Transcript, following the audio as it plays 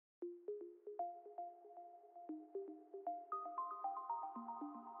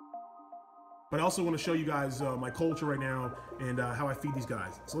But I also want to show you guys my culture right now and how I feed these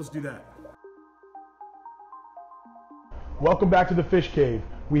guys. So let's do that. Welcome back to the Fish Cave.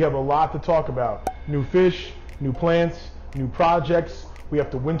 We have a lot to talk about. New fish, new plants, new projects. We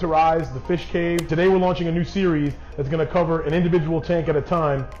have to winterize the Fish Cave. Today we're launching a new series that's going to cover an individual tank at a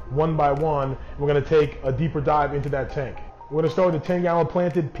time, one by one. We're going to take a deeper dive into that tank. We're going to start with the 10-gallon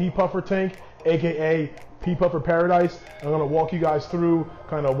planted pea puffer tank, aka Pea Puffer Paradise. I'm going to walk you guys through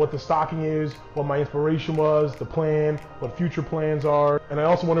kind of what the stocking is, what my inspiration was, the plan, what future plans are, and I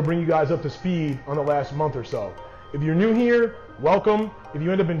also want to bring you guys up to speed on the last month or so. If you're new here, welcome. If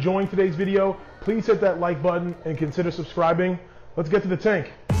you end up enjoying today's video, please hit that like button and consider subscribing. Let's get to the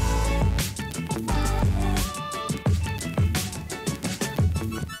tank.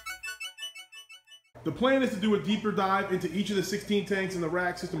 The plan is to do a deeper dive into each of the 16 tanks in the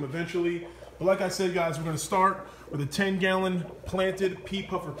rack system eventually. But like I said, guys, we're going to start with a 10-gallon planted Pea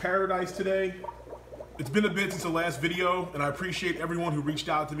Puffer Paradise today. It's been a bit since the last video, and I appreciate everyone who reached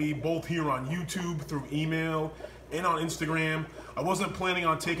out to me, both here on YouTube, through email, and on Instagram. I wasn't planning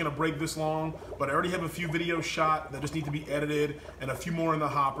on taking a break this long, but I already have a few videos shot that just need to be edited and a few more in the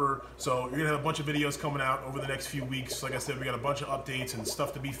hopper. So you're gonna have a bunch of videos coming out over the next few weeks. Like I said, we got a bunch of updates and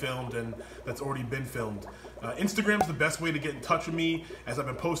stuff to be filmed and that's already been filmed. Instagram's the best way to get in touch with me, as I've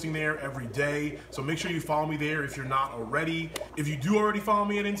been posting there every day. So make sure you follow me there if you're not already. If you do already follow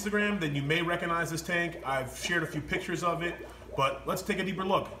me on Instagram, then you may recognize this tank. I've shared a few pictures of it, but let's take a deeper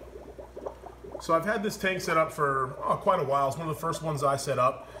look. So I've had this tank set up for quite a while. It's one of the first ones I set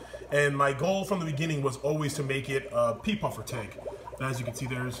up. And my goal from the beginning was always to make it a pea puffer tank. And as you can see,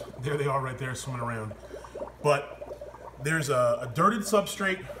 there they are right there swimming around. But there's a dirted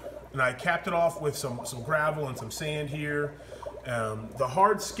substrate, and I capped it off with some gravel and some sand here. The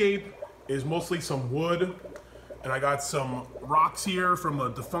hardscape is mostly some wood. And I got some rocks here from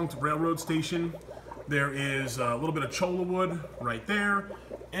a defunct railroad station. There is a little bit of cholla wood right there.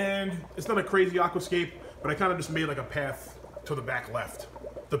 And it's not a crazy aquascape, but I kind of just made like a path to the back left.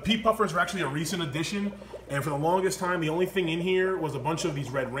 The pea puffers are actually a recent addition, and for the longest time, the only thing in here was a bunch of these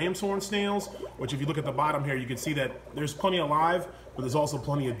red ram's horn snails, which if you look at the bottom here, you can see that there's plenty alive, but there's also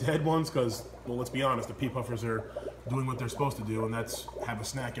plenty of dead ones because, well, let's be honest, the pea puffers are doing what they're supposed to do, and that's have a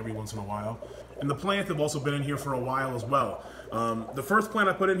snack every once in a while. And the plants have also been in here for a while as well. The first plant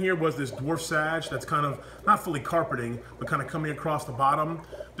I put in here was this dwarf sage that's kind of, not fully carpeting, but kind of coming across the bottom.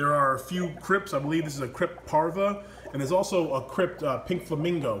 There are a few crypts. I believe this is a crypt parva, and there's also a crypt pink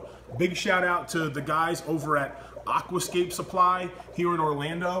flamingo. Big shout out to the guys over at Aquascape Supply here in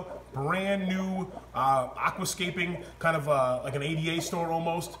Orlando. Brand new aquascaping, kind of like an ADA store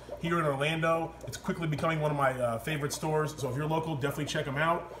almost here in Orlando. It's quickly becoming one of my favorite stores, so if you're local, definitely check them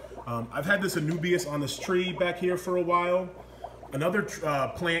out. I've had this Anubias on this tree back here for a while. Another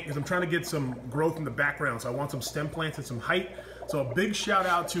plant, because I'm trying to get some growth in the background, so I want some stem plants and some height. So a big shout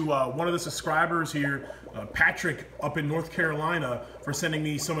out to one of the subscribers here, Patrick up in North Carolina, for sending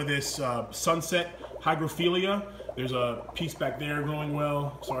me some of this sunset hygrophilia. There's a piece back there growing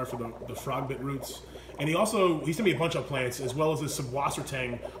well. Sorry for the frog bit roots. And he sent me a bunch of plants, as well as this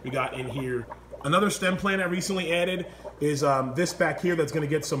subwassertang we got in here. Another stem plant I recently added is this back here that's going to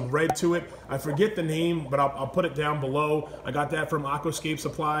get some red to it. I forget the name, but I'll put it down below. I got that from Aquascape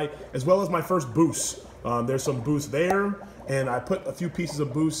Supply, as well as my first boost. There's some boost there, and I put a few pieces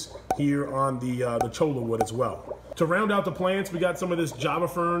of boost here on the cholla wood as well. To round out the plants, we got some of this Java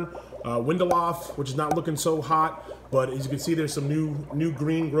fern, Windeloff, which is not looking so hot, but as you can see, there's some new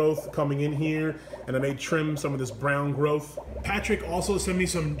green growth coming in here, and I may trim some of this brown growth. Patrick also sent me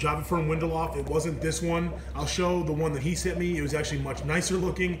some Java fern Windeloff. It wasn't this one. I'll show the one that he sent me. It was actually much nicer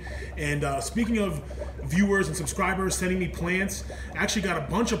looking. And speaking of viewers and subscribers sending me plants, I actually got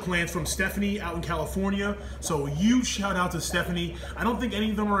a bunch of plants from Stephanie out in California. So a huge shout out to Stephanie. I don't think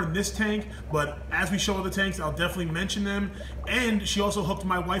any of them are in this tank, but as we show other tanks, I'll definitely mention them. And she also hooked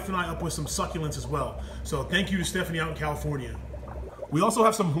my wife and I up with some succulents as well. So thank you to Stephanie out in California. We also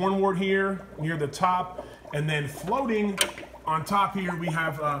have some hornwort here near the top, and then floating on top here we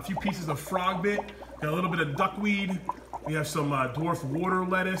have a few pieces of frog bit, got a little bit of duckweed. We have some dwarf water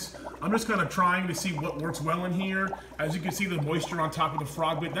lettuce. I'm just kind of trying to see what works well in here. As you can see, the moisture on top of the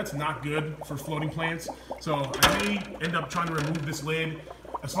frog bit, that's not good for floating plants. So I may end up trying to remove this lid.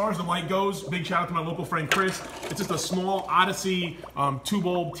 As far as the light goes, big shout out to my local friend Chris. It's just a small Odyssey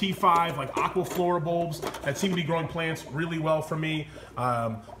 2-bulb T5, like aquaflora bulbs that seem to be growing plants really well for me.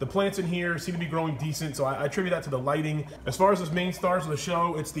 The plants in here seem to be growing decent, so I attribute that to the lighting. As far as the main stars of the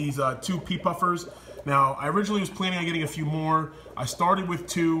show, it's these 2 pea puffers. Now, I originally was planning on getting a few more. I started with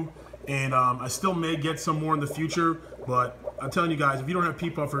 2, and I still may get some more in the future, but I'm telling you guys, if you don't have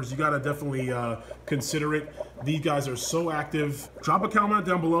pea puffers, you gotta definitely consider it. These guys are so active. Drop a comment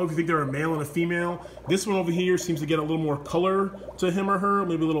down below if you think they're a male and a female. This one over here seems to get a little more color to him or her,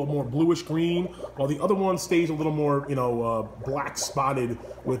 maybe a little more bluish green, while the other one stays a little more, you know, black spotted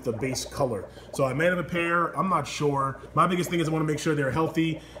with the base color. So I may have a pair, I'm not sure. My biggest thing is I wanna make sure they're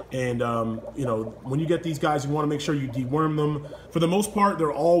healthy, and you know, when you get these guys, you wanna make sure you deworm them. For the most part,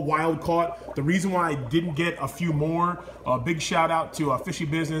 they're all wild caught. The reason why I didn't get a few more, big shout out to Fishy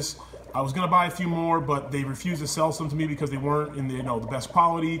Business. I was gonna buy a few more, but they refused to sell some to me because they weren't in the, you know, the best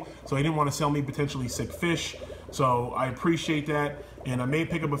quality. So they didn't want to sell me potentially sick fish. So I appreciate that, and I may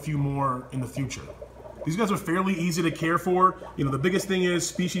pick up a few more in the future. These guys are fairly easy to care for. You know, the biggest thing is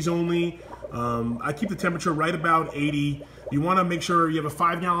species only. I keep the temperature right about 80. You want to make sure you have a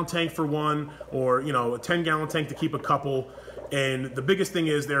 5-gallon tank for one, or you know, a 10-gallon tank to keep a couple. And the biggest thing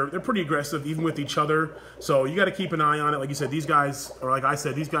is they're pretty aggressive even with each other. So you got to keep an eye on it. Like you said, these guys, or like I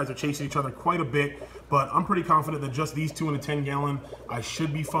said, these guys are chasing each other quite a bit. But I'm pretty confident that just these two in a 10-gallon, I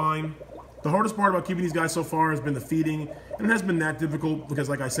should be fine. The hardest part about keeping these guys so far has been the feeding. And it has been that difficult because,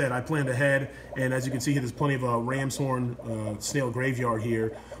 like I said, I planned ahead. And as you can see, there's plenty of ram's horn snail graveyard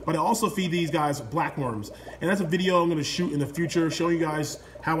here. But I also feed these guys blackworms. And that's a video I'm going to shoot in the future, showing you guys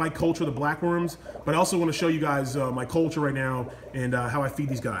how I culture the blackworms. But I also want to show you guys my culture right now and how I feed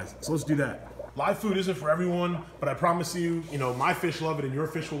these guys. So let's do that. Live food isn't for everyone, but I promise you, you know, my fish love it and your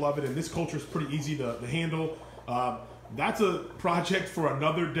fish will love it. And this culture is pretty easy to handle. That's a project for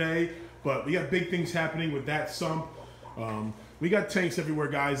another day. But we got big things happening with that sump. We got tanks everywhere,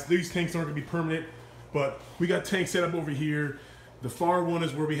 guys. These tanks aren't gonna be permanent, but we got tanks set up over here. The far one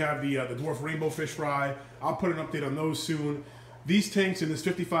is where we have the dwarf rainbow fish fry. I'll put an update on those soon. These tanks in this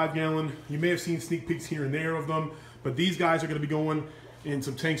 55-gallon, you may have seen sneak peeks here and there of them, but these guys are gonna be going in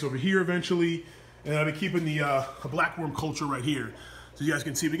some tanks over here eventually, and I'll be keeping the blackworm culture right here. So you guys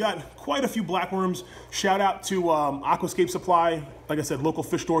can see we got quite a few blackworms. Shout out to Aquascape Supply. Like I said, local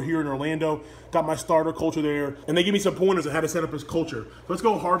fish store here in Orlando. Got my starter culture there. And they give me some pointers on how to set up this culture. So let's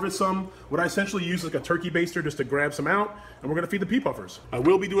go harvest some. What I essentially use is like a turkey baster just to grab some out. And we're gonna feed the pea puffers. I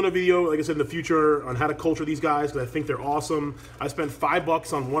will be doing a video, like I said, in the future on how to culture these guys because I think they're awesome. I spent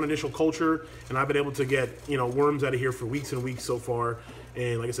 $5 on one initial culture and I've been able to get, you know, worms out of here for weeks and weeks so far.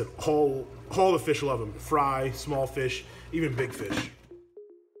 And like I said, all the fish love them. Fry, small fish, even big fish.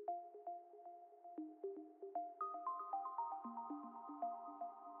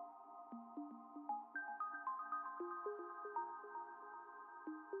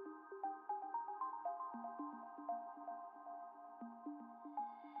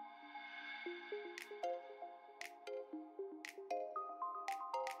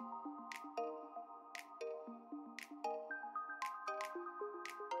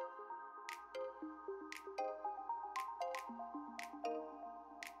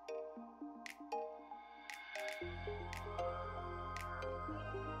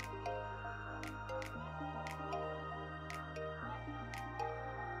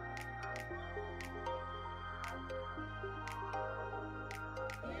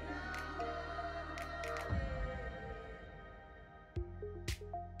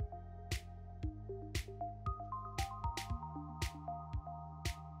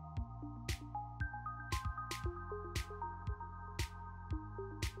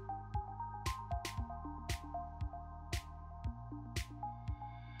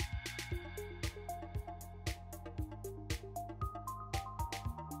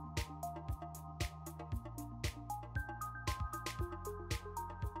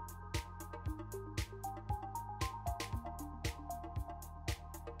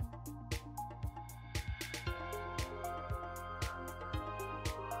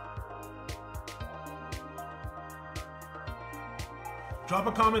 Drop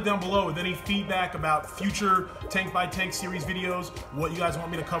a comment down below with any feedback about future tank by tank series videos, what you guys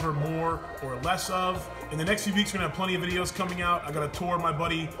want me to cover more or less of. In the next few weeks, we're gonna have plenty of videos coming out. I got a tour of my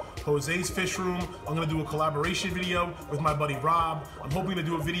buddy Jose's fish room. I'm gonna do a collaboration video with my buddy Rob. I'm hoping to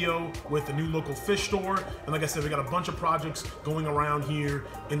do a video with the new local fish store. And like I said, we got a bunch of projects going around here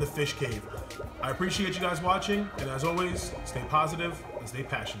in the fish cave. I appreciate you guys watching, and as always, stay positive and stay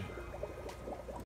passionate.